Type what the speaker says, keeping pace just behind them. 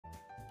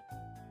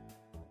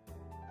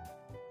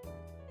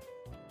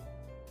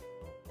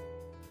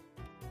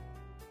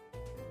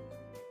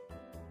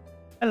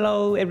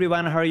Hello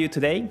everyone, how are you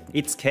today?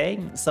 It's Kei.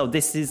 So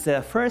this is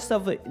the 1st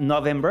of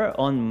November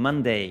on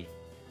Monday.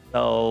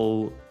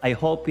 So I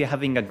hope you're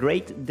having a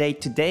great day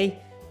today.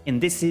 And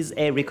this is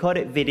a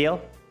recorded video.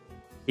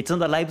 It's on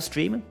the live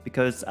stream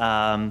because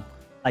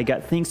I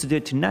got things to do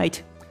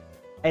tonight.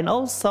 And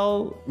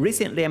also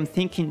recently I'm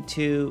thinking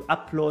to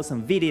upload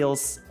some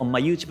videos on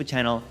my YouTube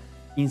channel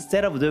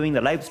instead of doing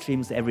the live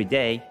streams every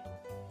day.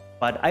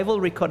 But I will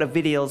record the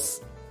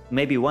videos,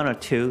 maybe 1 or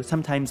 2.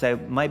 Sometimes I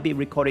might be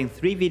recording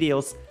 3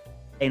 videos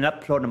and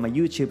upload on my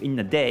YouTube in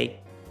a day,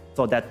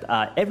 so that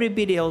every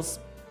videos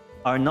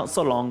are not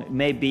so long,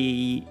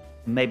 maybe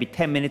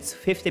 10 minutes,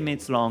 15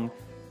 minutes long.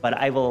 But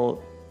I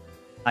will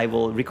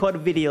record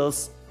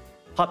videos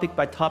topic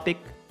by topic,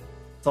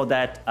 so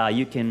that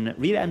you can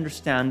really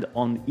understand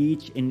on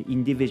each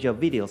individual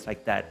videos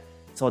like that.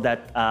 So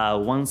that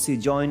once you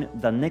join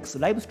the next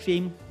live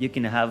stream, you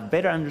can have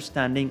better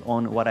understanding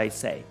on what I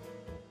say.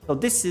 So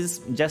this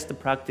is just a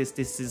practice.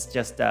 This is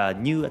just a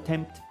new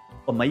attempt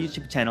on my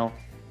YouTube channel.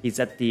 Is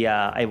that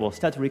I will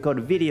start to record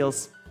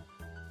videos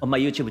on my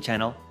YouTube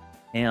channel,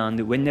 and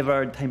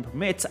whenever time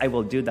permits, I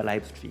will do the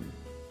live stream.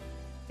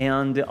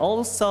 And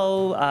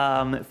also,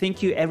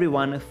 thank you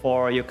everyone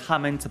for your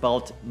comments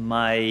about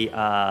my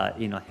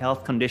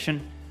health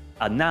condition.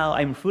 Now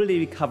I'm fully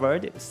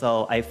recovered,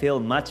 so I feel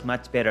much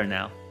better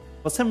now.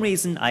 For some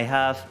reason,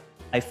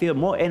 I feel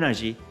more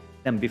energy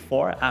than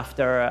before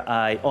after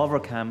I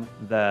overcome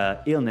the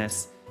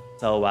illness.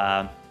 So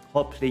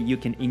hopefully you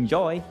can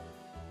enjoy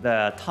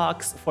the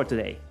talks for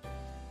today.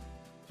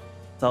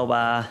 So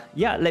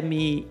yeah, let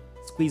me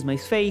squeeze my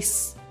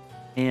face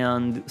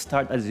and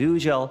start as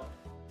usual.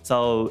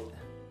 So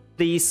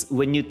please,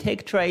 when you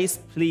take trades,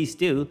 please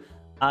do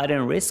add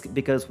in risk,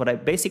 because what I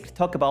basically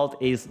talk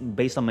about is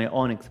based on my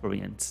own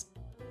experience.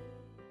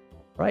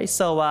 Right,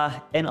 so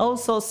and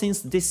also,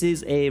 since this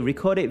is a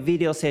recorded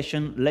video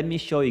session, let me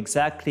show you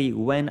exactly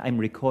when I'm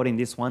recording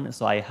this one.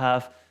 So I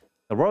have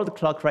the world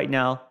clock right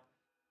now.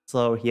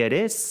 So here it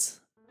is.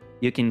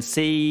 You can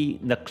see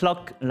the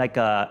clock, like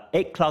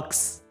 8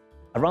 clocks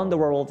around the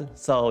world.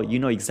 So you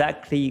know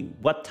exactly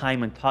what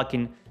time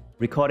I'm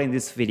recording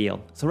this video.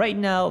 So right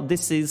now,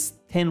 this is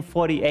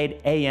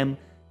 10:48 a.m.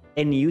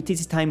 in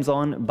UTC time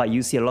zone, but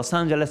you see Los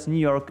Angeles, New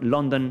York,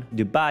 London,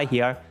 Dubai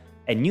here,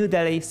 and New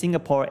Delhi,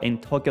 Singapore,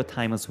 and Tokyo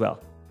time as well.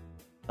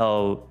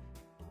 So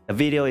the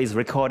video is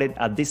recorded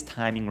at this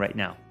timing right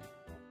now.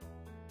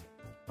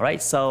 All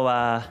right,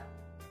 so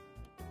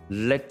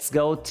let's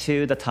go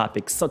to the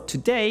topic. So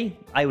today,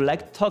 I would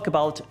like to talk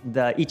about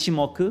the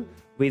Ichimoku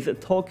with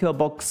Tokyo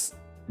Box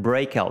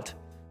Breakout,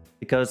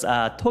 because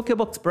Tokyo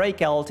Box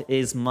Breakout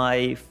is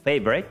my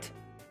favorite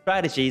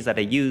strategies that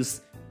I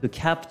use to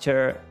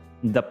capture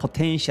the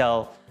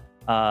potential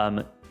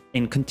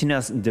in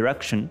continuous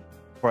direction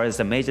for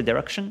as a major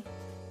direction.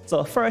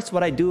 So first,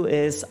 what I do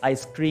is I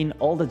screen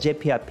all the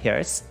JPY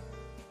pairs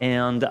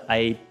and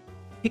I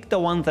pick the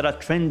ones that are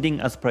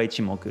trending as per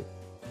Ichimoku.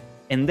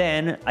 And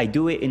then I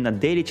do it in a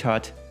daily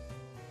chart.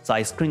 So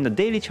I screen the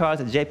daily chart,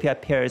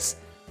 JPY pairs,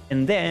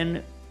 and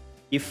then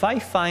if I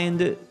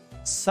find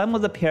some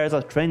of the pairs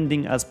are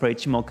trending as per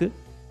Ichimoku,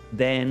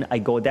 then I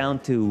go down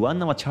to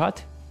 1 hour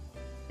chart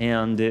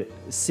and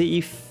see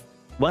if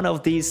one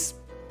of these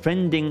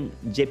trending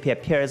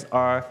JPY pairs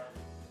are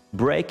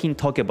breaking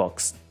Tokyo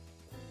Box,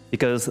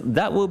 because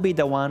that will be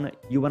the one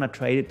you want to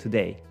trade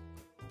today.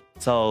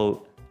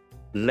 So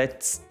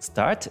let's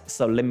start.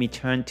 So let me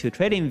turn to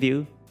trading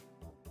view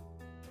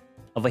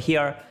over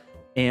here,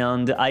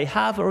 and I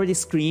have already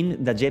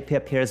screened the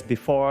JPY pairs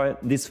before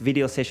this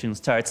video session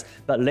starts,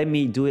 but let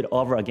me do it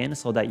over again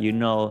so that you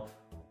know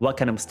what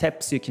kind of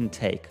steps you can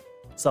take.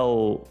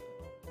 So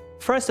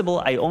first of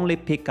all, I only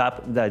pick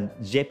up the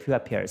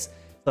JPY pairs.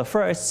 So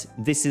first,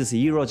 this is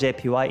Euro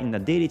JPY in the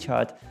daily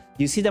chart.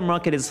 You see the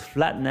market is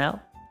flat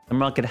now. The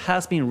market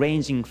has been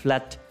ranging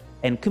flat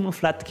and Kumo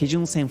flat,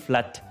 Kijun Sen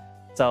flat.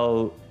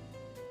 So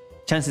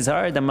chances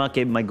are the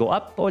market might go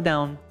up or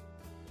down,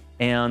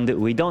 and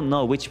we don't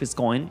know which is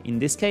going in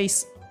this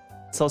case.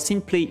 So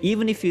simply,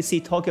 even if you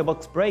see Tokyo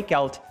Box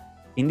Breakout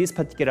in this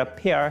particular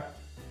pair,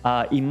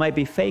 it might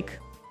be fake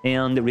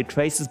and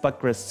retraces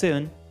backwards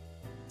soon.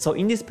 So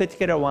in this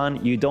particular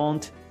one, you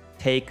don't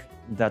take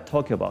the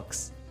Tokyo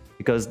Box,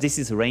 because this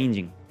is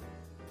ranging.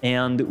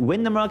 And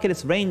when the market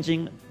is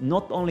ranging,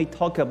 not only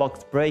Tokyo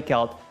Box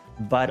Breakout,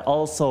 but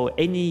also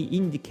any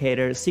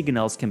indicator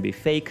signals can be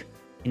fake.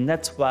 And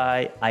that's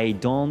why I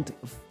don't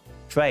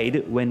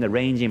trade when the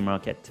ranging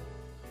market.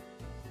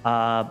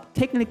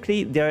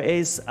 Technically, there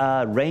is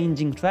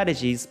ranging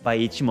strategies by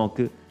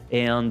Ichimoku,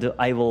 and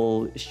I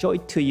will show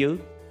it to you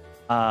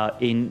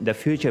in the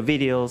future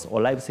videos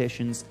or live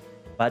sessions.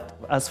 But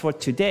as for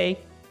today,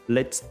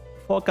 let's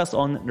focus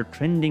on the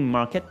trending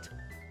market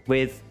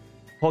with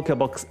Tokyo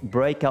Box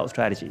Breakout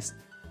strategies.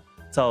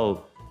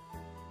 So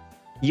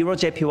Euro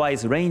JPY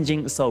is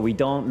ranging, so we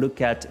don't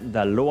look at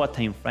the lower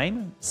time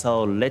frame.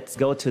 So let's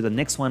go to the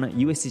next one,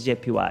 USD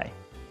JPY.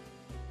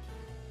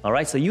 All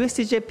right, so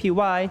USD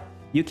JPY,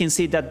 you can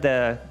see that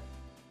the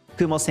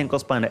Kumo Senko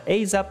Span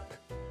A is up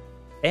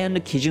and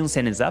Kijun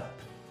Sen is up.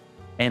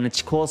 and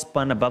Chikou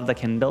span above the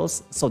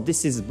candles, so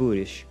this is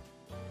bullish.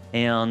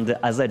 And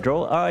as I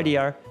draw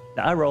earlier,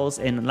 the arrows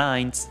and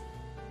lines,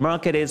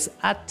 market is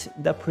at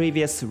the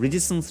previous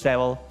resistance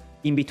level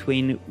in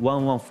between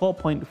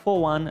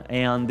 114.41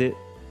 and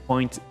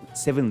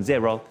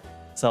 0.70.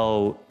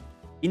 So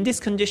in this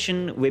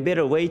condition, we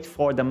better wait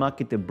for the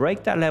market to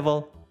break that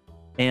level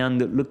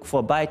and look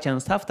for buy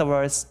chance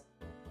afterwards.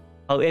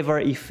 However,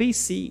 if we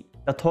see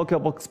the Tokyo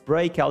box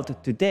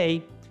breakout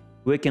today,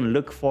 we can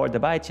look for the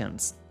buy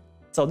chance.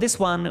 So this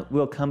one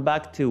will come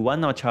back to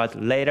 1 hour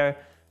chart later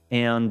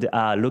and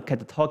look at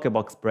the Tokyo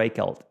box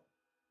breakout.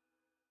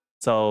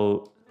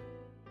 So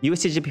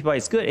USD-JPY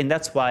is good, and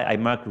that's why I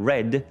mark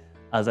red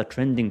as a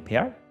trending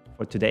pair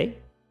for today.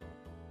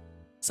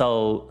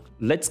 So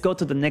let's go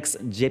to the next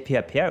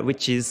JPY pair,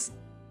 which is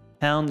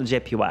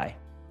Pound-JPY.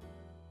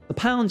 The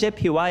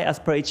Pound-JPY, as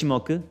per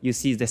Ichimoku, you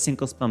see the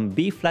single span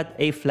B flat,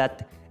 A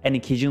flat, and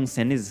Kijun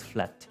Sen is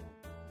flat.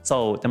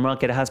 So the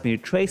market has been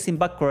retracing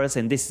backwards,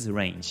 and this is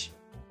range.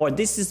 Or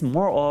this is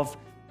more of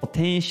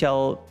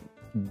potential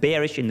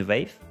bearish in the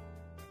wave.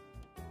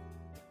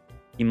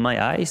 In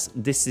my eyes,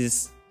 this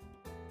is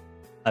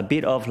a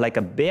bit of like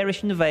a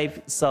bearish in the wave.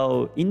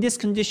 So in this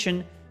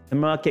condition, the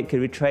market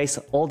could retrace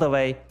all the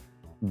way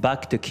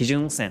back to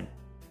Kijun Sen.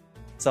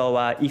 So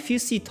if you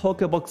see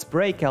Tokyo box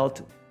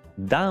breakout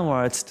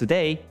downwards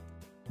today,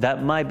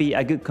 that might be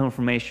a good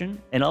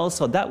confirmation, and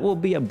also that will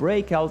be a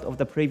breakout of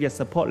the previous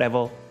support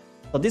level.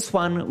 So this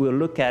one, we'll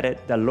look at it,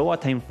 the lower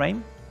time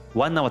frame,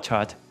 1 hour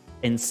chart,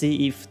 and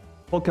see if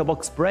Tokyo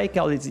box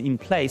breakout is in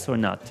place or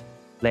not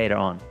later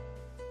on.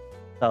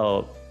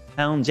 So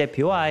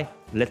Pound-JPY,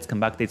 let's come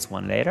back to this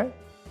one later.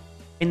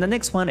 And the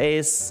next one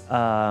is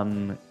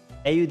AUD-JPY.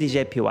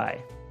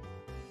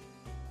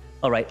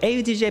 Alright,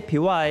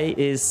 AUD-JPY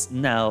is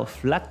now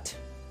flat.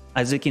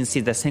 As you can see,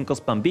 the Senko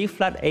span B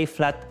flat, A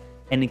flat,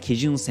 and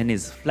Kijun Sen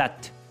is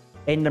flat.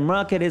 And the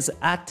market is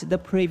at the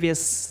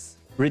previous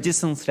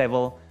resistance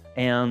level,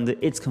 and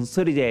it's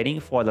consolidating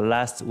for the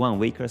last 1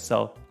 week or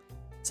so.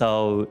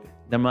 So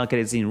the market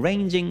is in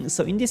ranging.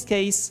 So in this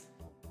case,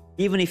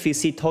 even if you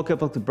see Tokyo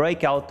box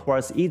breakout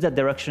towards either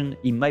direction,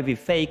 it might be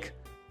fake,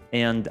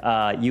 and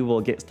you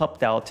will get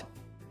stopped out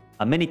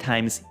many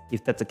times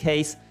if that's the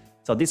case.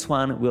 So this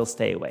one will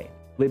stay away.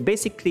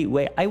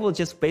 I will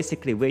just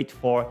basically wait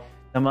for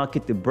the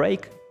market to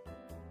break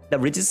the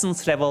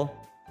resistance level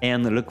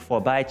and look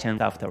for buy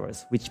chance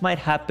afterwards, which might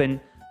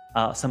happen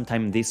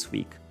sometime this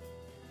week.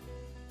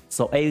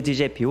 So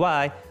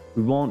AUD-JPY,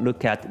 we won't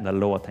look at the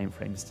lower time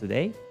frames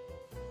today.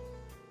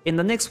 And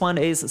the next one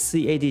is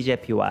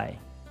CAD-JPY.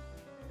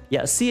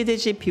 Yeah,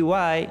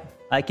 CAD-JPY,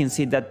 I can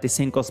see that the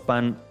Senko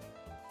span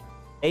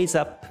A is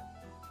up,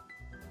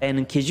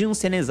 and Kijun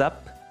Sen is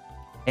up,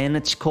 and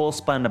Chikou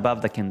span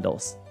above the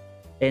candles.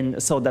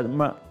 And so that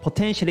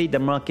potentially the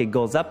market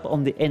goes up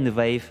on the end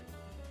wave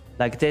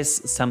like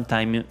this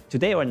sometime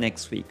today or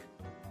next week.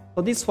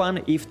 So this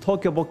one, if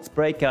Tokyo box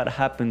breakout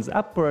happens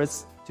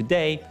upwards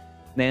today,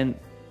 then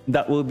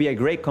that will be a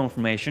great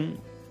confirmation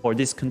for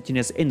this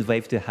continuous end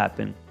wave to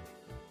happen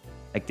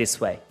like this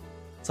way.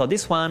 So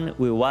this one,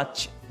 we'll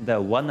watch the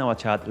 1 hour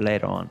chart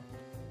later on.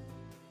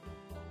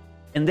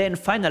 And then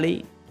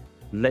finally,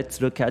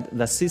 let's look at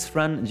the Swiss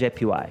franc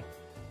JPY.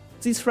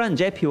 Swiss franc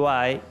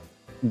JPY,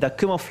 the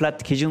Kumo flat,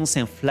 Kijun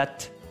Sen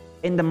flat,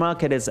 and the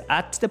market is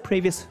at the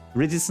previous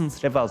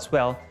resistance level as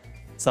well.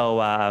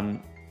 So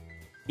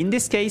in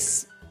this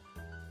case,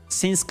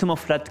 since Kumo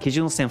flat,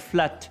 Kijun Sen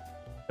flat,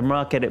 the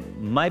market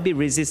might be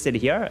resisted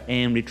here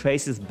and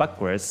retraces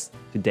backwards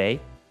today.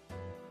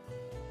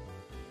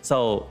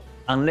 So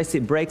unless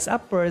it breaks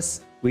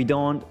upwards, we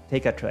don't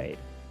take a trade.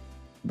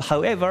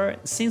 However,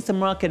 since the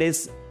market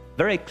is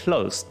very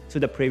close to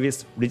the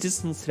previous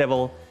resistance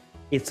level,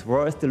 it's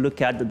worth to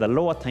look at the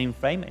lower time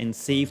frame and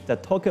see if the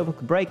Tokyo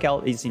box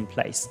breakout is in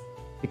place.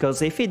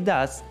 Because if it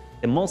does,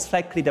 then most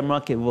likely the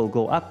market will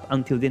go up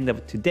until the end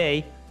of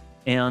today,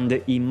 and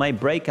it might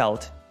break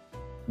out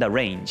the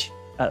range,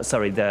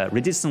 the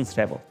resistance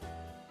level.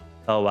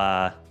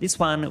 So this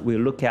one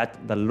we'll look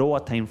at the lower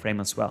time frame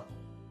as well.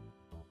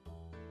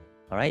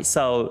 Alright,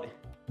 so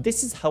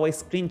this is how I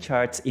screen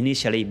charts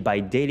initially by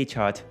daily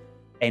chart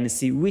and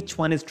see which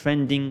one is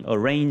trending or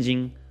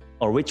ranging,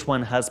 or which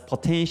one has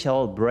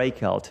potential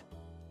breakout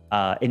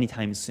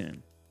anytime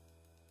soon.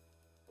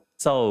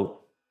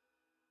 So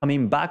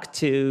coming back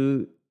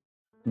to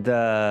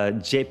the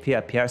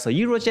JPY pair, so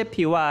Euro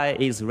JPY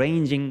is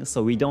ranging,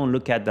 so we don't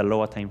look at the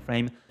lower time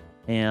frame.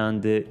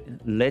 And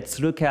let's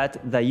look at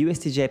the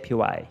USD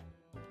JPY.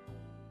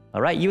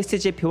 Alright,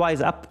 USD JPY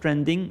is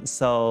uptrending,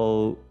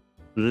 so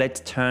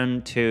let's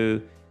turn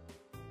to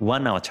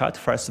 1 hour chart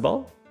first of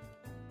all.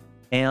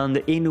 And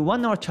in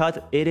 1 hour chart,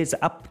 it is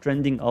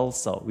uptrending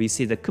also. We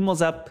see the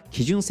Kumo's up,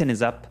 Kijun Sen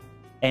is up,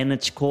 and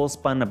Chikou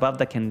span above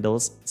the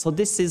candles. So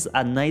this is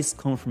a nice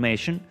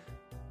confirmation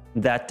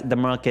that the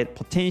market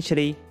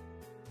potentially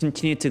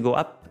continued to go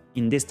up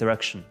in this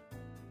direction.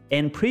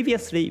 And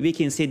previously, we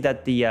can see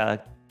that the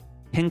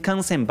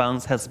Tenkan-sen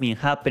bounce has been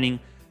happening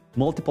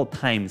multiple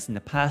times in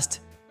the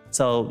past.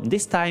 So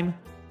this time,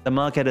 the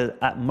market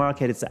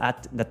is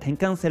at the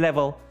Tenkan-sen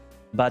level,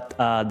 but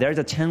there's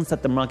a chance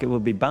that the market will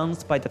be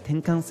bounced by the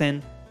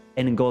Tenkan-sen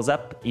and goes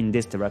up in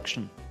this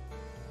direction.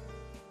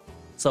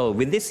 So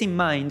with this in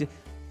mind,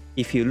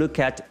 if you look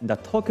at the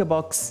Tokyo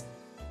box,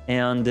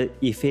 and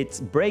if it's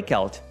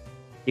breakout,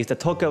 if the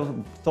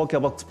Tokyo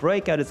box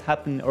breakout is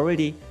happening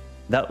already,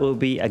 that will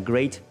be a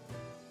great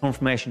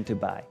confirmation to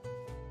buy.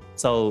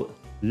 So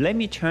let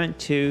me turn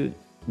to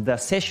the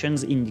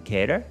sessions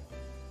indicator.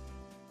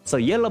 So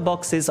yellow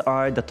boxes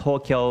are the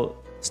Tokyo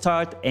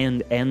start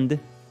and end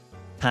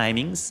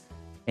timings.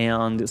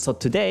 And so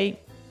today,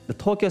 the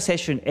Tokyo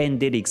session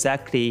ended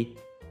exactly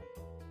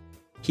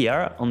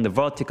here on the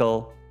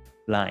vertical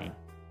line.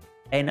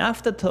 And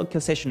after Tokyo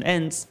session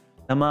ends,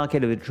 the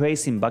market is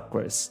retracing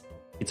backwards.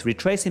 It's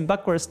retracing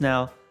backwards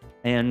now,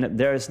 and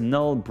there's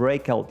no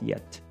breakout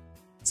yet.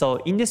 So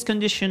in this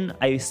condition,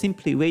 I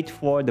simply wait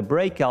for the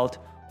breakout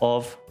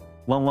of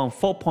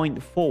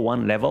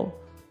 114.41 level,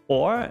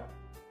 or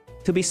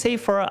to be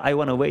safer, I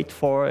want to wait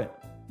for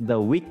the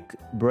weak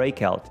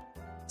breakout.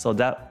 So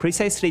that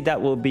precisely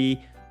that will be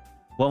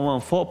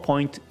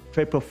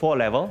 114.444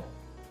 level.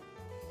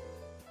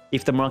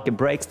 If the market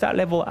breaks that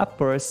level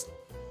upwards,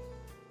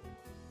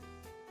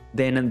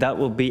 then that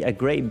will be a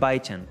great buy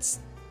chance.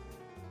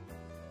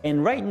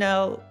 And right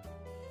now,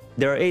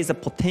 there is a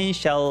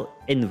potential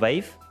N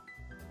wave.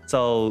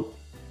 So,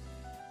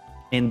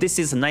 and this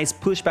is a nice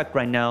pushback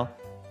right now.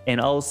 And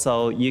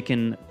also you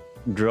can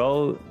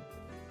draw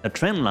a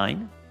trend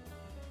line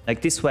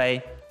like this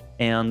way,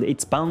 and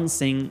it's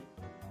bouncing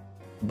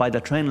by the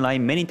trend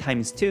line many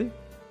times too.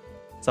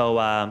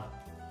 So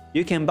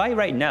you can buy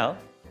right now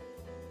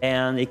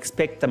and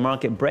expect the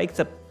market breaks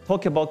the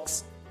Tokyo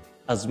box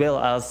as well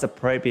as the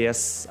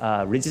previous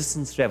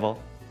resistance level.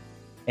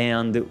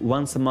 And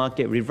once the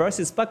market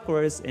reverses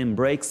backwards and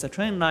breaks the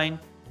trend line,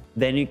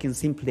 then you can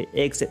simply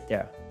exit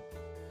there.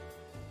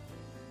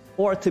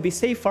 Or to be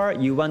safer,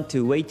 you want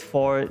to wait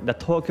for the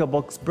Tokyo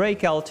box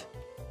breakout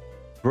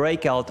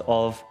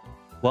of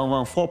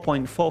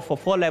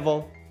 114.444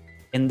 level,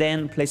 and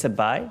then place a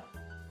buy,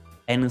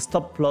 and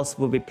stop loss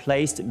will be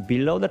placed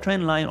below the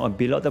trend line or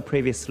below the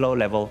previous low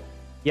level,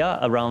 yeah,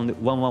 around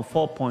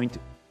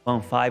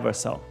 114.15 or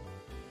so.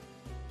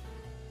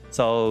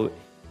 So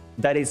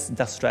that is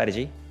the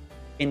strategy.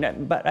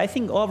 But I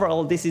think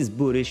overall this is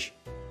bullish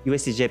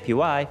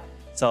USD-JPY,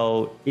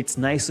 so it's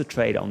nice to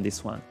trade on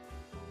this one.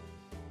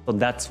 So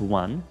that's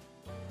one.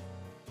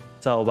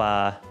 So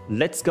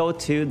let's go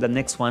to the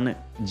next one,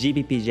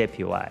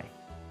 GBP-JPY.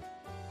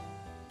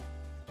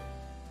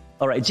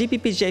 Alright,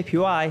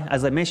 GBP-JPY,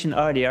 as I mentioned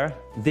earlier,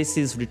 this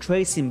is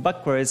retracing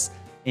backwards,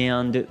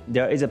 and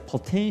there is a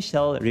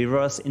potential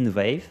reverse in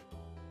wave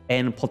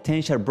and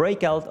potential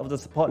breakout of the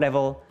support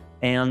level,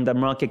 and the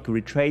market could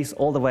retrace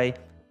all the way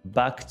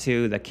back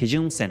to the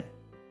Kijun-sen.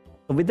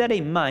 So with that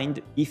in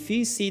mind, if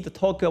you see the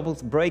Tokyo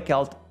box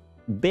breakout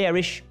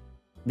bearish,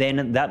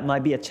 then that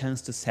might be a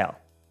chance to sell.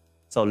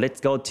 So let's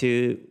go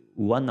to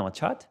 1 hour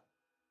chart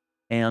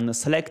and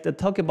select the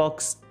Tokyo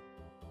box.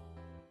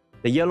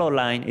 The yellow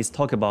line is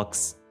Tokyo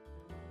box,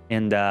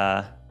 and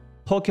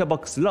Tokyo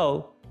box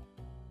low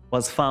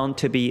was found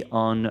to be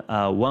on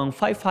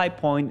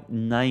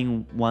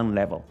 155.91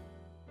 level.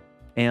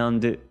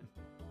 And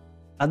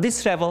at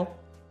this level,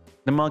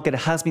 the market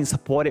has been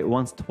supported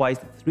once, twice,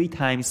 3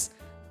 times.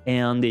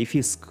 And if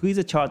you squeeze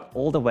the chart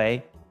all the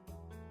way,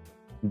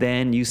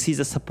 then you see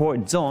the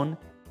support zone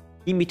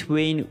in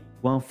between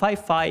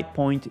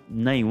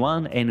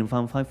 155.91 and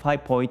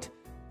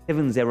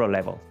 155.70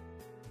 level.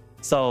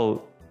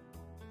 So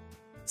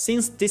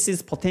since this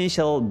is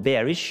potential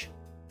bearish,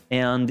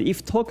 and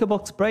if Tokyo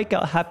box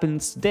breakout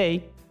happens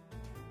today,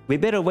 we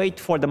better wait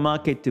for the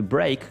market to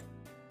break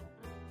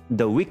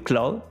the week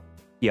low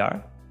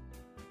here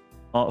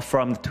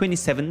from the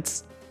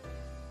 27th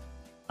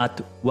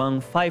at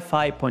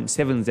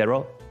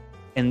 155.70,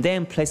 and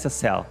then place a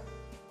sell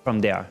from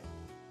there,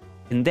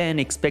 and then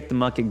expect the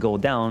market go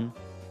down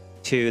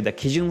to the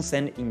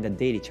Kijun-sen in the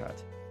daily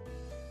chart.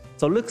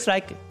 So looks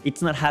like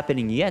it's not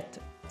happening yet,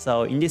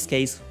 so in this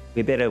case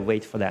we better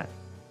wait for that.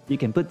 You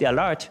can put the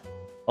alert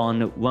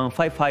on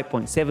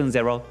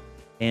 155.70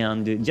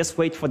 and just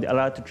wait for the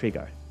alert to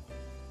trigger.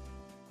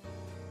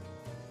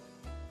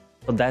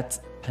 So that's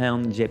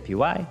pound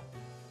JPY.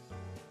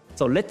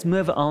 So let's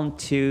move on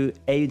to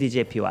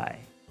AUD-JPY.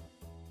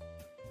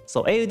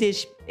 So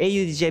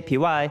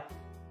AUD-JPY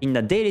in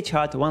the daily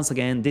chart, once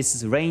again, this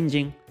is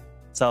ranging.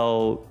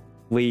 So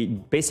we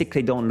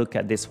basically don't look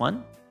at this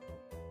one.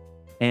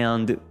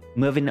 And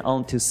moving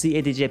on to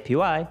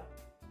CAD-JPY,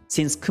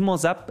 since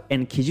Kumo's up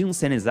and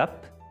Kijun-sen is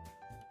up,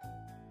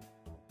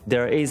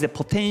 there is a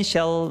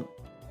potential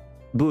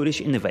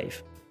bullish in the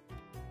wave.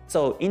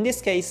 So in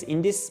this case,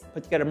 in this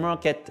particular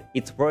market,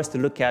 it's worth to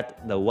look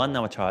at the 1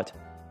 hour chart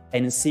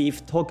and see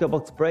if Tokyo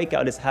box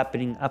breakout is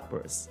happening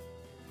upwards.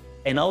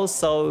 And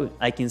also,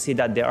 I can see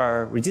that there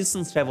are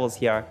resistance levels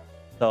here,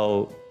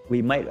 so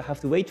we might have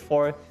to wait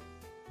for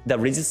the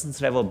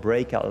resistance level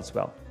breakout as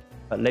well.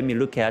 But let me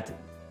look at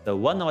the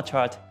 1 hour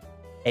chart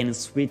and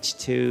switch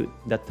to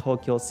the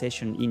Tokyo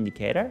session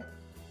indicator.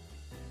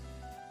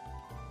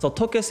 So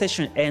Tokyo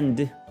session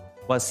end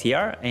was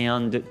here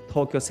and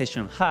Tokyo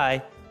session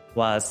high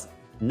was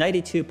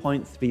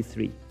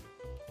 92.33.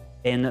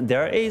 And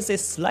there is a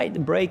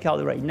slight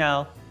breakout right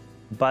now,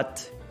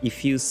 but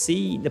if you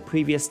see the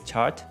previous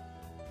chart,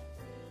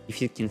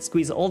 if you can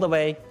squeeze all the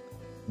way,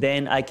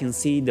 then I can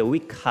see the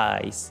week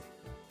highs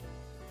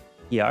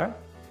here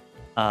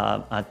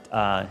at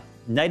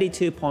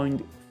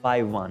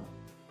 92.51.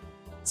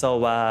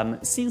 So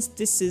since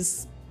this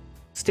is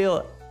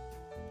still,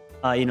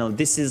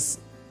 this is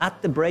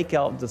at the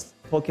breakout of the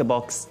Tokyo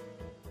box,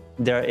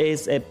 there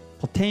is a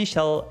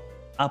potential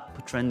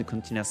uptrend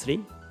continuously.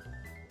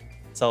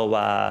 So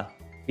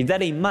with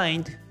that in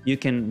mind, you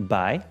can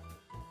buy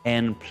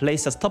and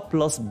place a stop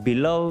loss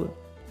below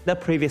the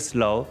previous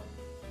low.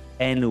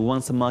 And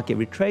once the market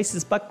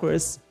retraces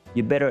backwards,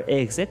 you better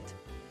exit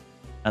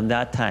at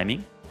that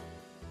timing.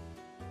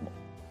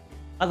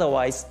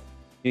 Otherwise,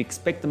 you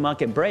expect the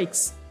market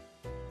breaks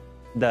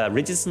the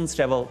resistance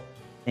level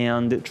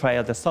and try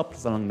out the stop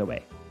loss along the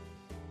way.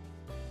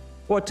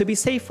 Or to be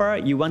safer,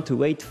 you want to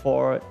wait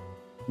for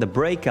the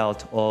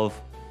breakout of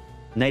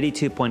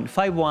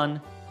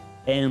 92.51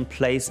 and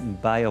place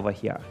buy over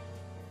here.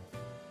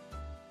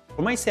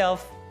 For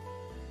myself,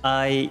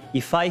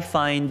 if I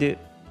find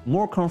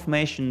more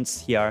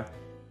confirmations here,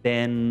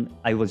 then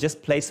I will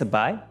just place a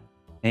buy,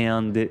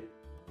 and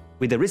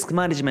with the risk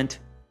management,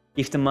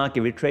 if the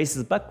market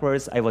retraces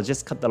backwards, I will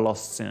just cut the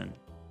loss soon.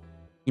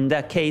 In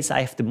that case, I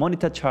have to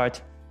monitor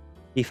chart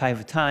if I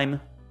have time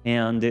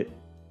and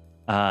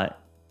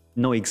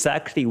know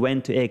exactly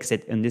when to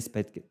exit in this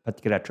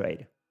particular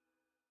trade.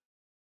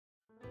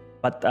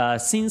 But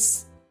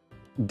since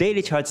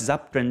daily chart is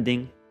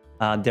uptrending,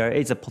 there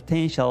is a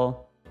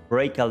potential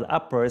breakout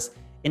upwards,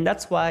 and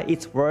that's why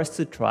it's worth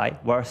to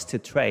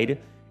trade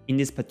in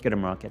this particular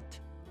market.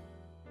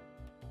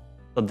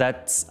 So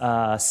that's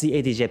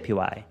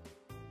CAD-JPY.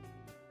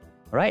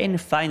 Alright, and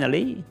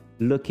finally,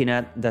 looking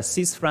at the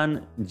Swiss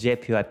franc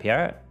JPY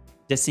pair,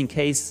 just in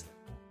case,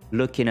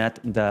 looking at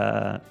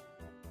the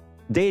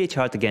daily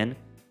chart again.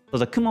 So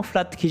the Kumo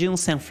flat, Kijun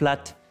Sen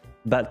flat,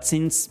 but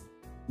since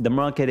the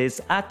market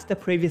is at the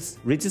previous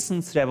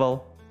resistance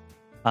level,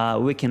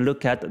 we can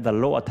look at the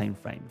lower time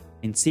frame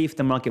and see if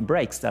the market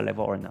breaks that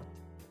level or not.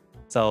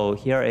 So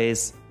here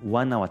is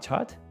 1 hour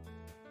chart.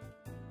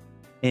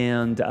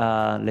 And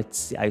let's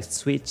see, I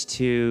switch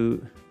to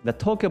the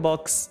Tokyo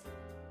box,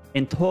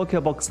 and Tokyo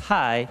box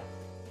high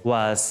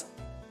was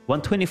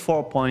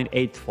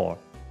 124.84.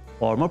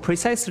 Or more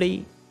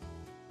precisely,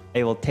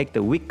 I will take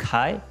the week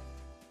high,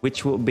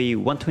 which will be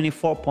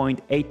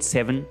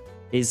 124.87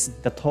 is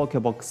the Tokyo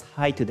box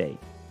high today.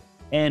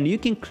 And you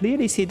can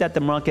clearly see that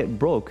the market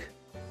broke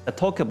the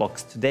Tokyo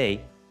box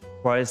today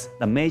towards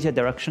the major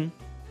direction.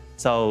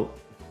 So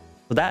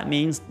that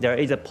means there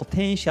is a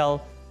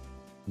potential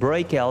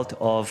breakout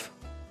of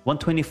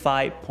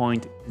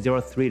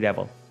 125.03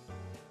 level.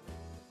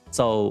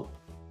 So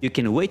you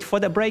can wait for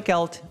the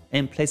breakout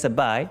and place a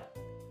buy,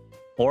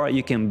 or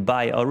you can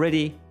buy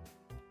already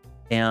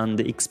and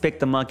expect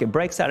the market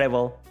breaks that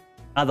level.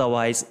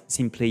 Otherwise,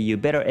 simply you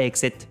better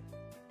exit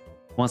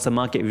once the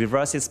market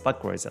reverses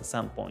backwards at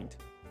some point.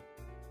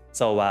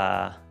 So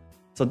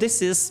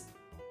this is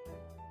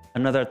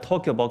another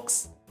Tokyo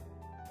box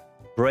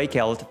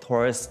breakout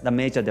towards the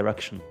major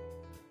direction.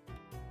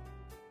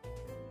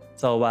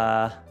 So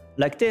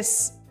like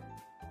this,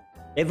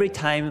 every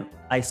time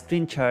I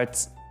screen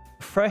charts,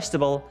 first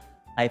of all,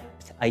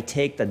 I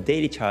take the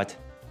daily chart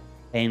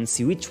and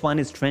see which one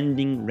is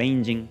trending,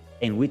 ranging,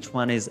 and which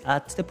one is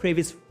at the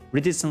previous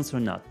resistance or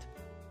not.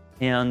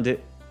 And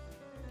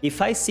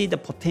if I see the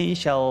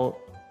potential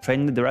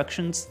trend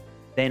directions,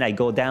 then I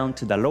go down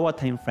to the lower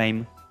time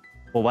frame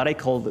for what I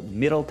call the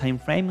middle time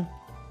frame,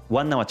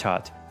 1 hour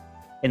chart.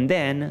 And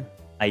then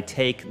I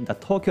take the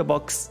Tokyo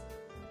box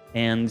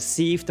and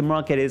see if the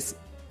market is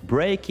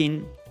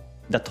breaking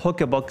the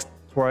Tokyo box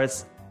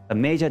towards a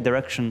major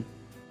direction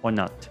or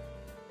not.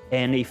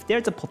 And if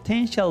there's a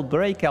potential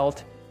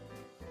breakout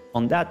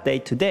on that day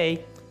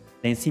today,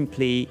 then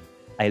simply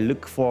I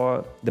look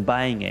for the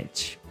buying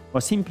edge.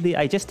 Or simply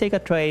I just take a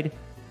trade,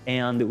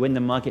 and when the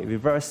market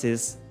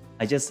reverses,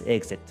 I just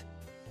exit.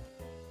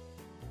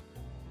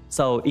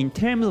 So in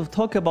terms of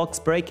Tokyo box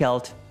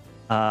breakout,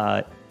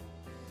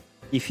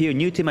 if you're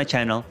new to my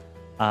channel,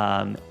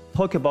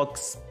 Tokyo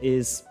box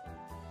is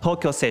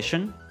Tokyo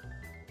session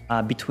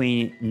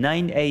between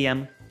 9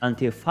 AM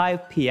until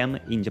 5 PM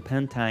in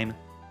Japan time,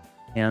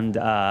 and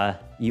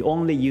you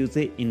only use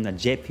it in the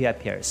JPY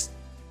pairs.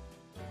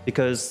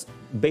 Because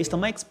based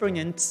on my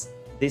experience,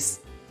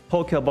 this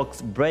Tokyo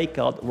box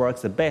breakout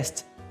works the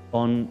best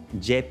on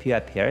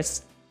JPY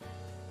pairs,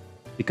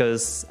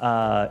 because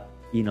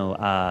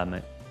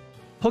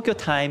Tokyo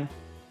time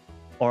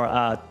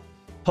or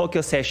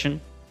Tokyo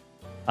session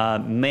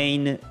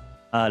main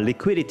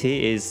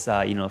liquidity is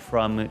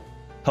from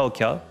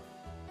Tokyo,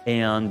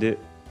 and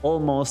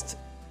almost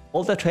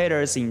all the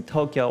traders in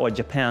Tokyo or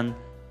Japan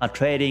are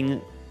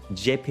trading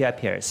JPY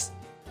pairs.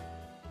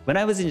 When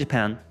I was in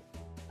Japan,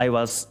 it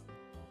was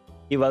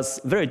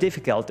very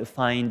difficult to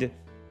find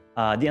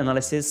the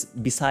analysis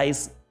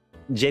besides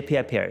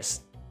JPY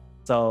pairs.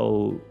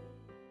 So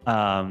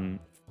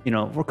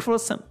of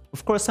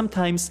course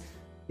sometimes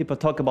people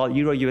talk about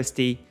Euro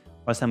USD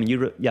or some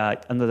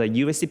another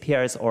USD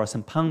pairs or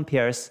some pound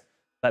pairs,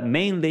 but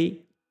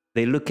mainly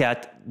they look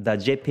at the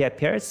JPY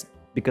pairs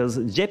because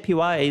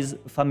JPY is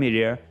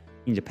familiar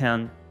in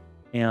Japan,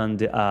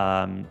 and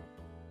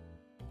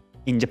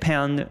in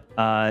Japan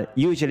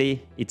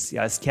usually it's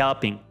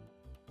scalping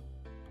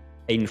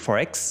in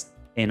Forex,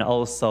 and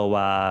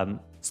also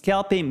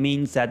scalping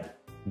means that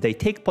they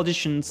take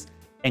positions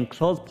and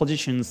close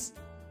positions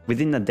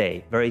within a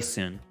day very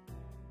soon.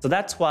 So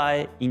that's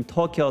why in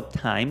Tokyo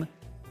time,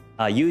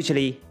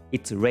 usually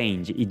it's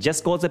range. It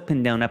just goes up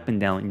and down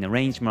in the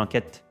range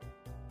market.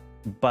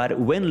 But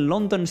when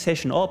London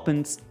session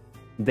opens,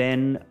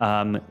 then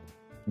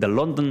the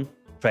London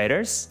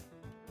traders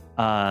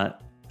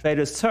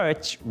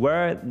search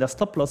where the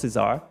stop losses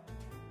are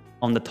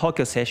on the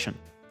Tokyo session.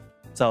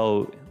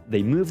 So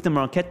they move the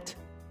market,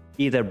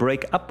 either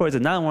break upwards or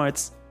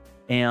downwards,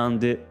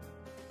 and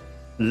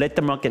let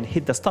the market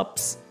hit the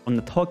stops on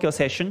the Tokyo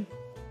session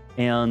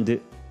and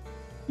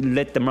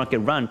let the market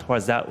run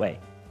towards that way.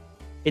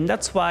 And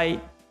that's why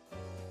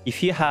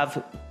if you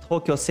have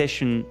Tokyo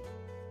session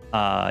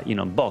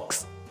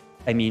box,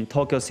 I mean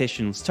Tokyo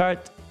session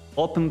start,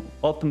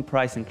 open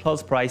price and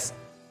close price,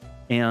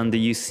 and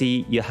you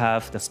see you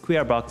have the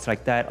square box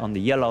like that on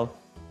the yellow,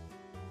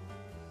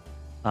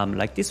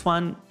 like this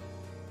one.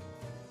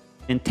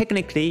 And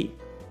technically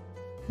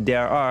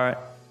there are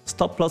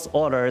stop loss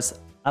orders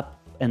up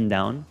and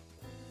down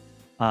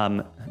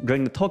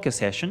during the Tokyo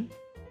session,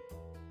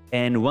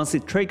 and once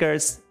it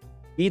triggers,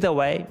 either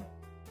way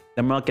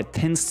the market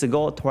tends to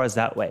go towards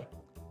that way.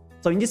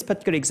 So in this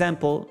particular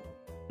example,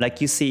 like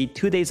you see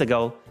 2 days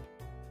ago,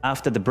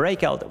 after the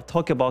breakout of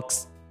Tokyo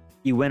box,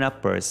 it went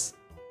upwards,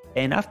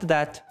 and after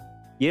that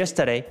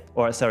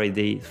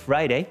the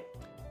Friday,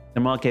 the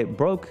market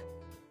broke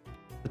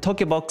the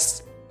Tokyo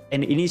box,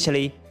 and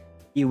initially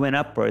it went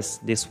upwards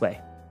this way,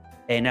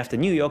 and after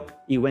New York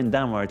it went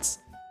downwards,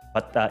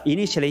 but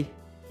initially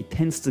it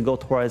tends to go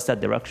towards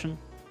that direction,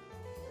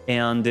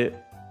 and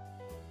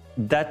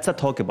that's a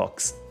Tokyo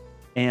box.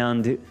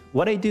 And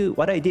what I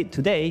did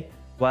today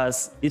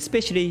was,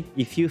 especially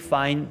if you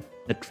find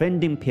the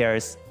trending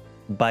pairs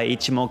by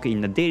Ichimoku in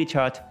the daily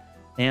chart,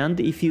 and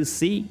if you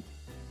see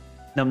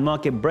the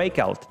market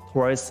breakout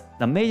towards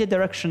the major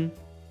direction,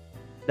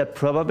 the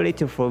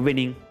probability for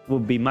winning will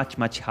be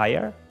much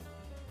higher,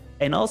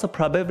 and also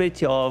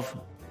probability of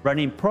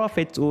running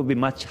profits will be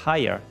much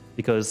higher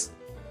because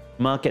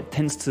market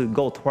tends to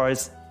go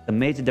towards the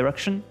major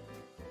direction.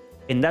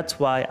 And that's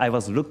why I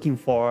was looking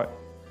for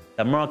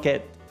the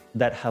market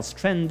that has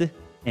trend,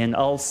 and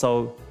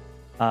also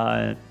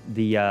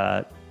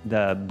the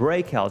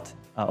breakout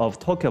of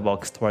Tokyo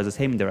box towards the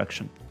same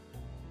direction.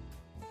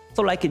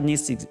 So like in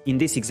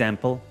this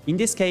example, in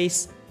this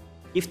case,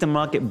 if the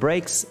market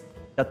breaks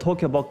the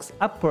Tokyo box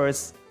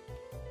upwards,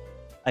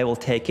 I will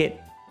take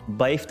it.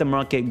 But if the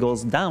market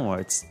goes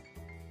downwards,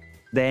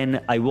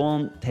 then I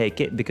won't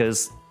take it,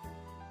 because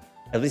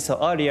as we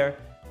saw earlier,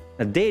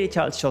 the daily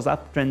chart shows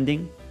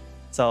uptrending.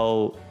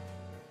 So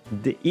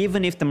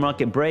even if the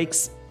market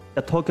breaks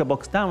the Tokyo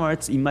box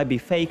downwards, it might be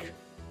fake,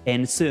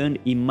 and soon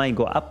it might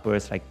go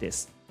upwards like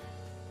this.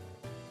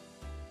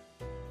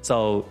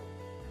 So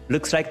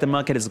looks like the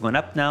market is going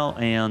up now,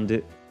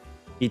 and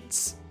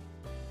it's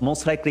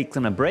most likely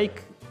going to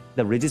break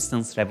the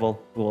resistance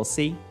level. We'll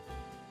see.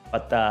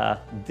 But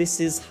this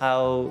is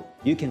how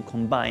you can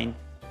combine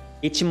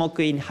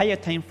Ichimoku in higher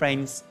time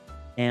frames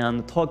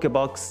and Tokyo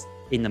box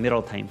in the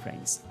middle time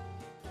frames.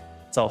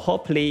 So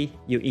hopefully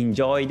you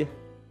enjoyed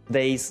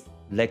today's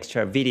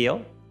lecture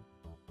video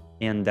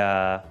and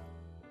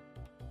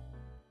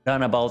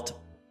learn about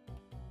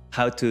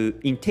how to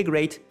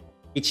integrate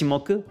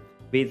Ichimoku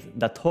with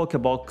the Tokyo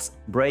box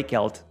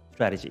breakout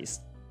strategies.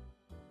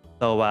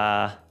 So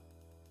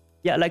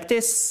like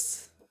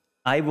this,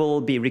 I will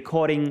be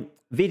recording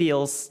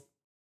videos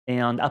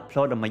and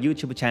upload on my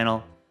YouTube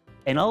channel,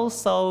 and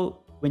also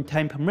when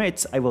time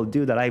permits, I will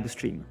do the live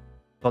stream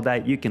so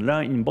that you can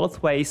learn in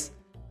both ways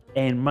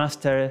and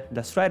master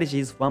the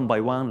strategies one by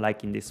one,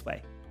 like in this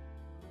way.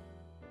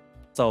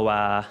 So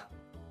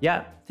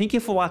thank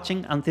you for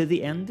watching until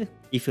the end.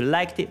 If you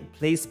liked it,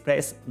 please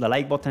press the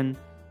like button,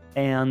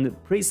 and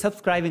please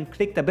subscribe and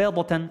click the bell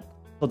button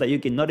so that you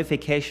get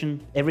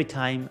notification every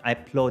time I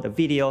upload a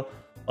video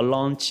or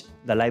launch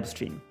the live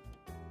stream.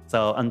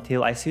 So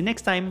until I see you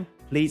next time,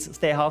 please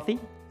stay healthy,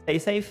 stay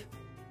safe,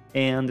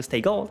 and stay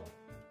gold.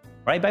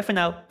 Alright, bye for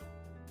now.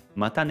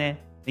 Mata ne.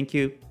 Thank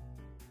you.